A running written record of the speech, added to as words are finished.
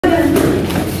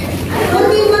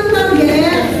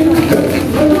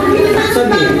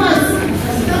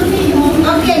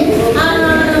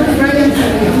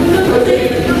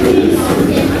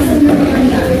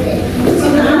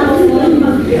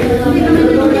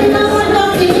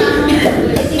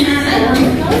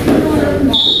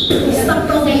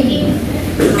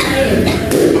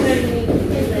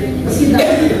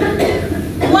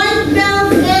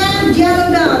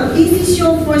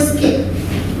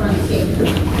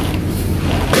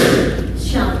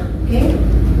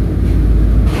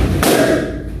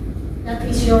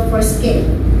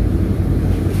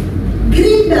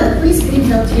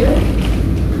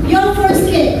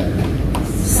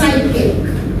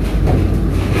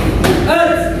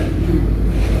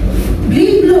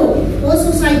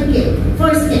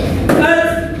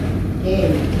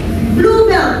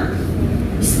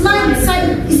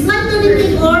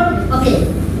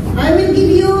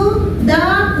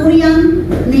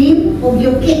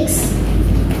your kicks.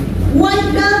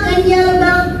 White belt and yellow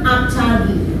belt, up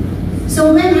target.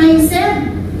 So when I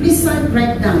said, please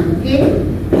write down, okay?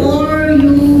 Or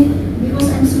you, because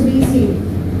I'm so busy.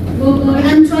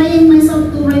 I'm trying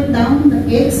myself to write down the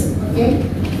kicks, okay?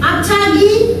 Up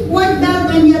target, white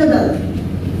belt and yellow belt.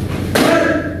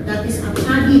 That is up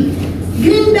target.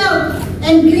 Green belt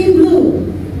and green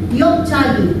blue, yoke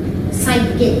target,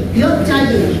 side kick, yoke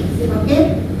target,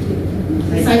 okay?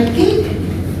 Side kick.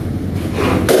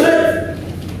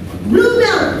 Blue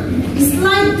belt,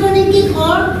 slide turning kick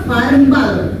or farm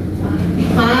ball.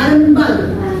 Farm ball.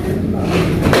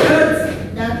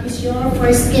 That is your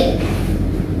first kick.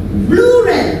 Blue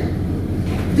red,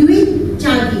 do it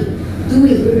charging, do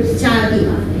it charging,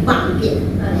 back kick.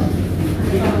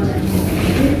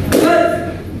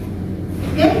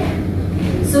 Okay?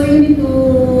 So you need to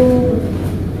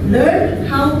learn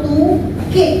how to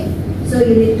kick. So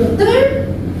you need to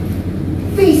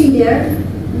turn, facing there,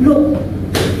 look,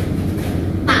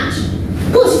 touch,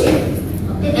 push it,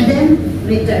 okay, and then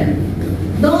return.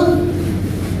 Don't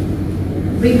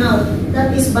bring out.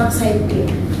 That is backside kick.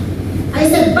 I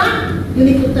said back, you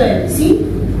need to turn. See?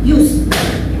 Use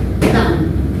down.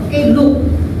 Okay, look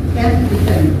and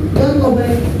return. Don't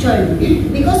overturn.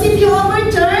 Because if you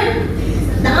overturn,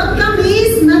 the outcome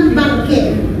is not back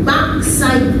kick,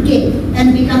 backside kick,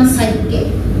 and become side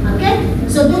kick. Okay?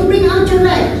 So don't bring out your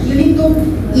leg. You need to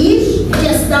ease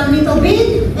just down a little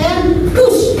bit and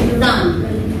push down.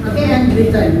 Okay, and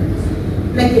return.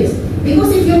 Like this.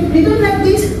 Because if you return like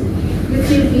this, you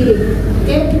feel feeling.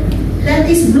 Okay? That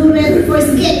is blue-red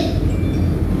first kick.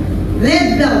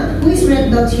 Red belt. Who is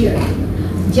red belt here?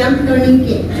 Jump turning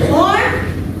kick. Or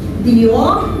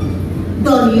Dio,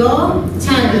 Dorio,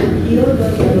 Chagi.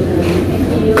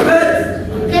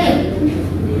 Okay.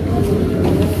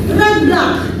 Red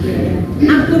belt.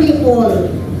 Actually all.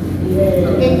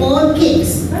 Okay, all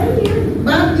kicks.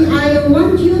 But I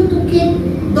want you to kick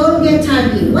Dorge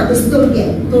Chagi. What is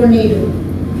Dorge? Tornado.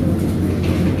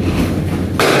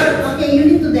 You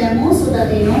need to demo so that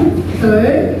they know.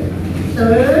 Turn,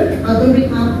 don't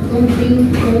bring up, don't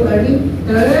bring too early.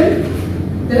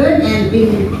 Turn, and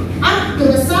bring up to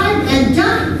the side and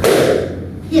jump.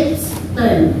 Hips,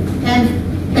 turn, and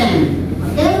bend.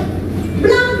 Okay?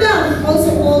 Black belt,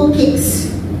 also all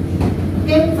kicks.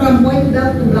 Okay? From white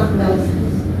belt to black belt.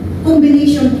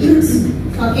 Combination kicks.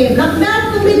 Okay, black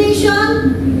belt combination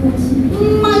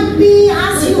might be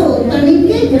as you turning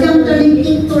kick, jump turning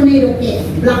kick, tornado kick,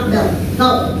 black belt.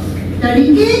 Go.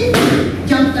 Turning kick,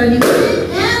 jump turning kick,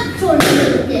 and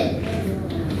tornado kick.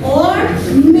 Or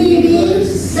maybe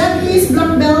that is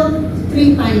black belt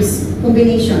 3 times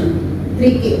combination,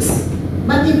 3 kicks.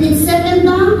 But if it's second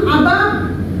down,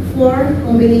 above, 4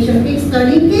 combination kicks,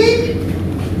 turning kick,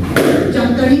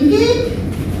 jump turning kick,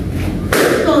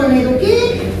 tornado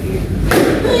kick,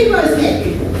 reverse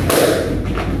kick.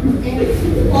 Okay.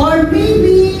 Or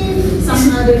maybe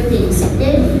some other things.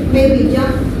 Okay. Maybe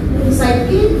jump, side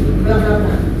kick, blah blah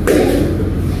blah. Okay.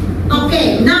 Okay.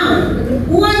 Now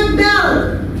white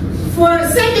belt for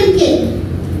second kick.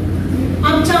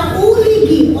 After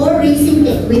uligi or racing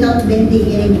kick without bending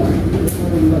anymore.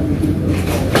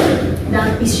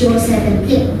 That is your second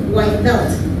kick. White belt.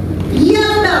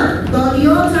 Yellow belt.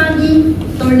 Dorio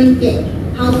turning kick.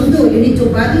 How to do? You need to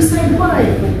body side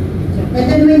wide. And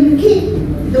then when you kick,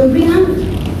 don't bring out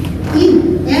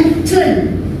in and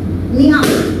turn. Knee out.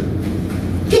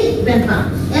 Kick, bend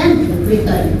back, and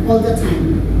return all the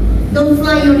time. Don't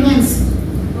fly your hands.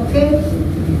 Okay?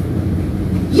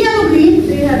 Yellow green.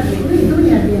 Do you have green? Do you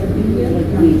have yellow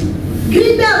green?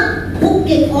 Green belt. Hook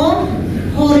kick or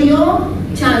Horyo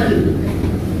Chagi.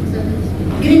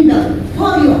 Green belt.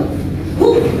 Horyo.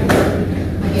 Hook.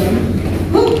 Again.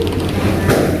 Hook.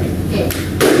 Okay.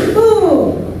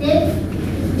 Ooh. Okay.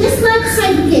 Just like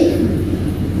side kick.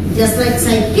 Just like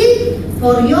side kick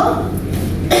for your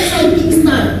side kick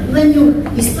start. When you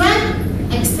strike,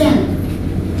 extend.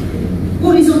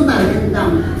 Horizontal and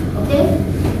down. Okay?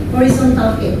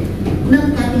 Horizontal kick.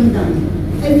 Not cutting down.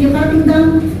 If you're cutting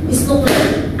down, it's look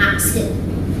like axe kick.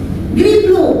 Green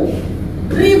blue.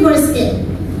 Reverse kick.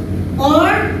 Or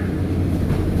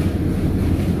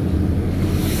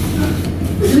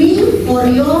green for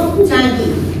your chagi.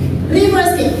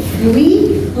 Reverse kick.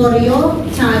 Green for your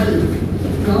chagi.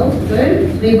 Go,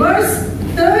 turn, reverse,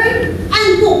 turn,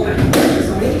 and hook.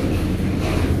 Sorry.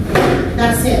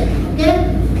 That's it. Okay?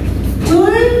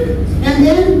 Turn, and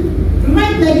then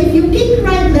right leg. If you kick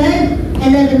right leg,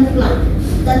 11 o'clock.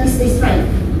 That is the strike.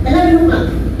 11 o'clock.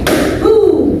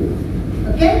 Boom.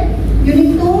 Okay? You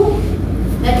need to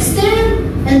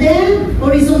extend, and then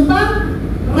horizontal,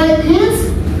 right hands,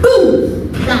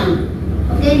 boom, down.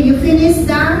 Okay? Okay, you finish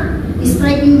the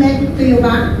striking leg to your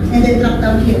back and then drop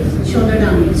down here, shoulder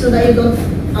down, so that you don't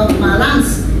out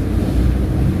balance.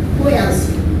 Who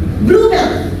else? Blue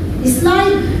belt.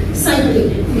 Slide side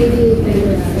kick. Maybe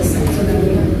this side, so that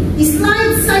you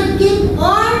slide side kick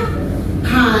or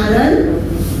parallel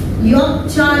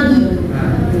yoke charge.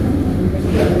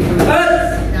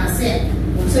 That's it.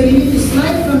 So you need to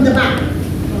slide from the back.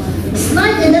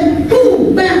 Slide and then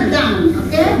boom, bam, down.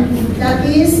 Okay? That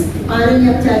is parallel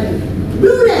yoke charge.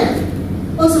 Blue red.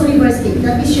 Also reverse kick.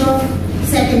 That is your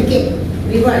second kick.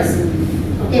 Reverse.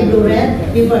 Okay, blue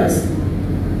red, reverse.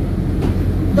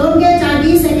 Don't get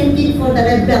charged second kick for the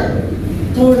red belt.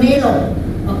 Tornado.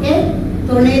 Okay?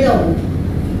 Tornado.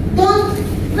 Don't,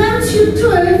 once you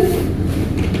turn,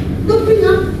 don't bring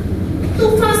up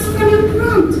too fast from your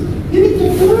front. You need to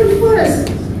turn first.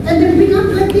 And then bring up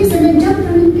like this and then jump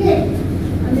and kick.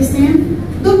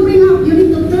 Understand? Don't bring up. You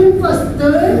need to turn first.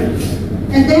 Turn.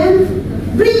 And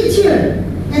then bring it here.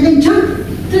 And then jump,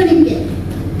 turning kick.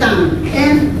 Down.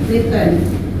 And return.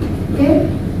 Okay?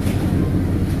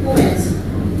 Who else?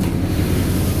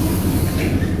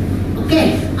 Okay,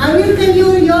 I will tell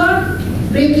you your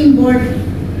breaking board.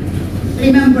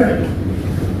 Remember,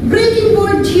 breaking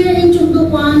board here in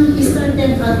Chungdukwang is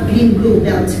started at green blue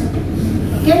belt.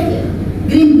 Okay?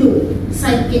 Green blue,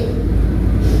 side kick.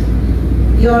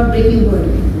 Your breaking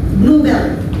board. Blue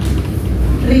belt,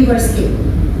 reverse kick.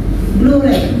 Blue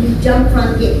red, jump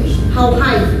front kick. How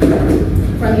high?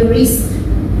 From your wrist.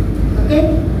 Okay?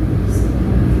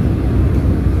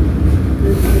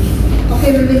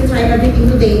 Okay, we will try everything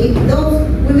today. Though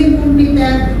we will complete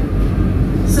that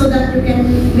so that you can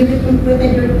maybe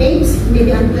complete your tapes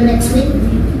maybe until next week,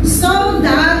 so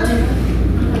that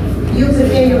you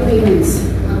prepare your payments.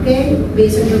 Okay,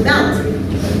 based on your belt.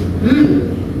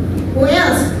 Who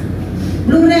else?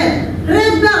 Blue red,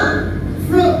 red belt,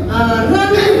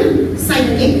 running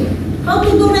side kick. How to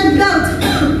do red belt?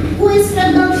 Who is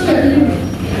red belt here?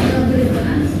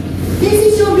 This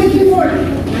is your breaking board.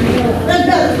 Red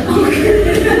belt.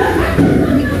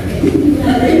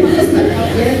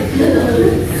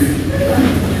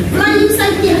 Flying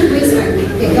side kick.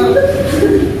 Okay, go.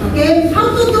 Okay, how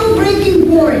to do breaking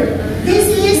board? This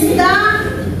is the.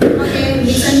 Okay,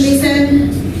 listen.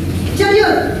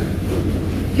 Chariot.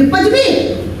 You punch me.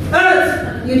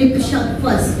 You need to shout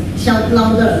first. Shout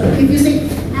louder. If you say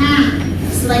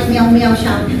it's like meow meow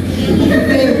shout.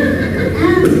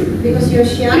 Because you're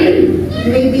shy,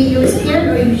 maybe you're scared,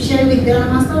 or you share with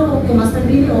Grandmaster or to Master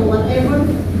Billy or whatever.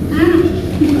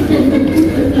 Do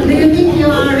you think you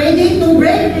are ready to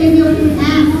break? If you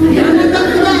are not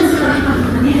confident,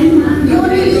 you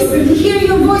already hear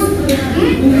your voice.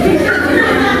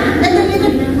 And then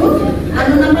you go,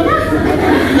 ano na pala?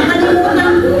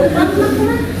 Nakalimutan.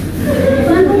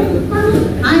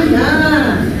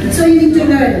 So you need to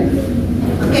learn.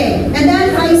 Okay, and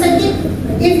then I said,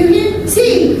 if you hear,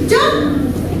 see, jump.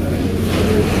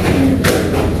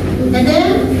 And then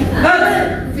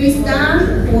face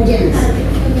down, audience.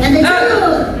 And then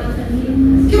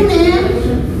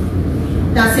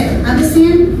that's it.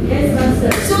 Understand? Yes,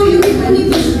 Master. So you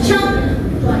need to shout.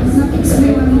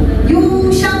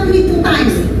 You shout me 2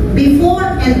 times, before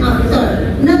and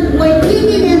after. Not while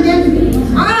kicking and then you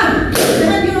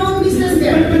have your own business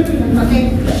there. Okay?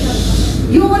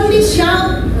 You only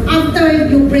shout after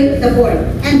you break the board,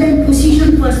 and then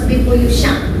position first before you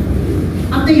shout.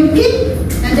 After you kick,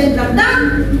 and then drop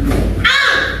down,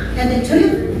 and then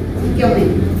kill me.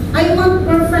 I want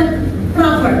perfect,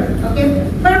 proper, okay?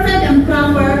 Perfect and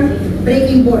proper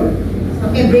breaking board,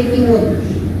 okay? Breaking wood,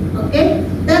 okay?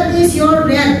 That is your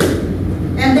red,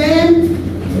 and then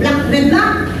black, red,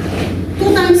 black,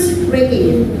 2 times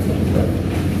breaking.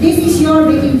 This is your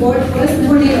breaking board. First,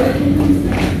 tornado.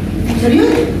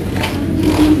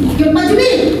 Yung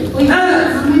pajumi! Uy,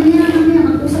 mamaya,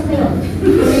 mag-usap kayo.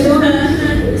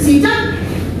 Sit-up!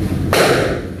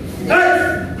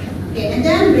 Okay, and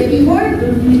then breaking board.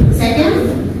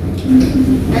 Second.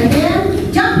 And then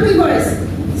jump reverse.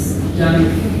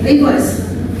 Reverse.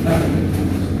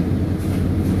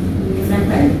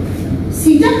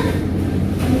 Sit-up!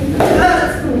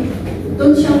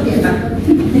 Don't shout yet.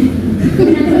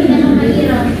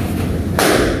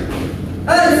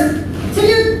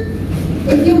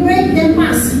 If you break, then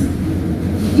pass.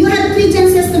 You have 3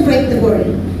 chances to break the board.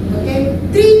 Okay?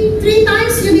 Three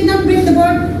times you did not break the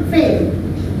board, fail.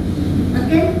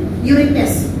 Okay? You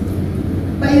retest.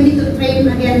 But you need to train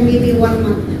again maybe 1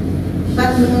 month.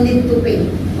 But no need to pay.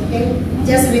 Okay?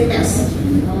 Just retest.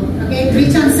 Okay?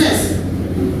 3 chances.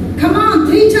 Come on,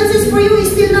 3 chances for you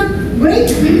is still not break.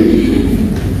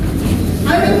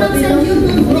 I will not send you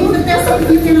to take the test if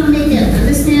you cannot make it.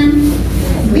 Understand?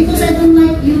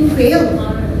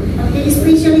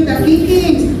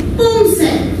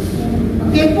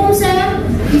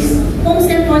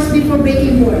 before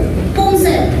breaking board.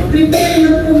 Pumse, prepare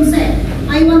your pumse.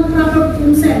 I want proper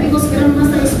pumse because